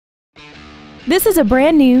This is a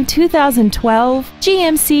brand new 2012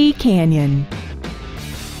 GMC Canyon.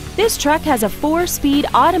 This truck has a 4-speed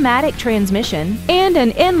automatic transmission and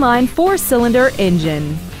an inline 4-cylinder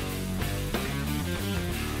engine.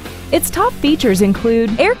 Its top features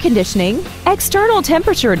include air conditioning, external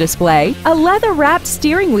temperature display, a leather-wrapped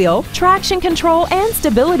steering wheel, traction control and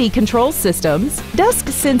stability control systems,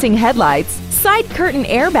 dusk-sensing headlights, side curtain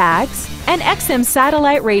airbags, an XM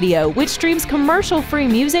satellite radio which streams commercial-free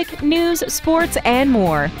music, news, sports, and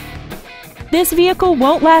more. This vehicle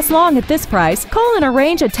won't last long at this price. Call and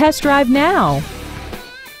arrange a test drive now.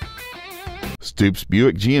 Stoops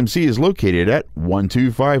Buick GMC is located at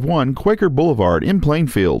 1251 Quaker Blvd in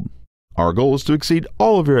Plainfield. Our goal is to exceed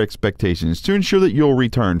all of your expectations to ensure that you'll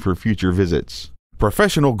return for future visits.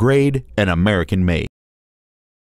 Professional grade and American made.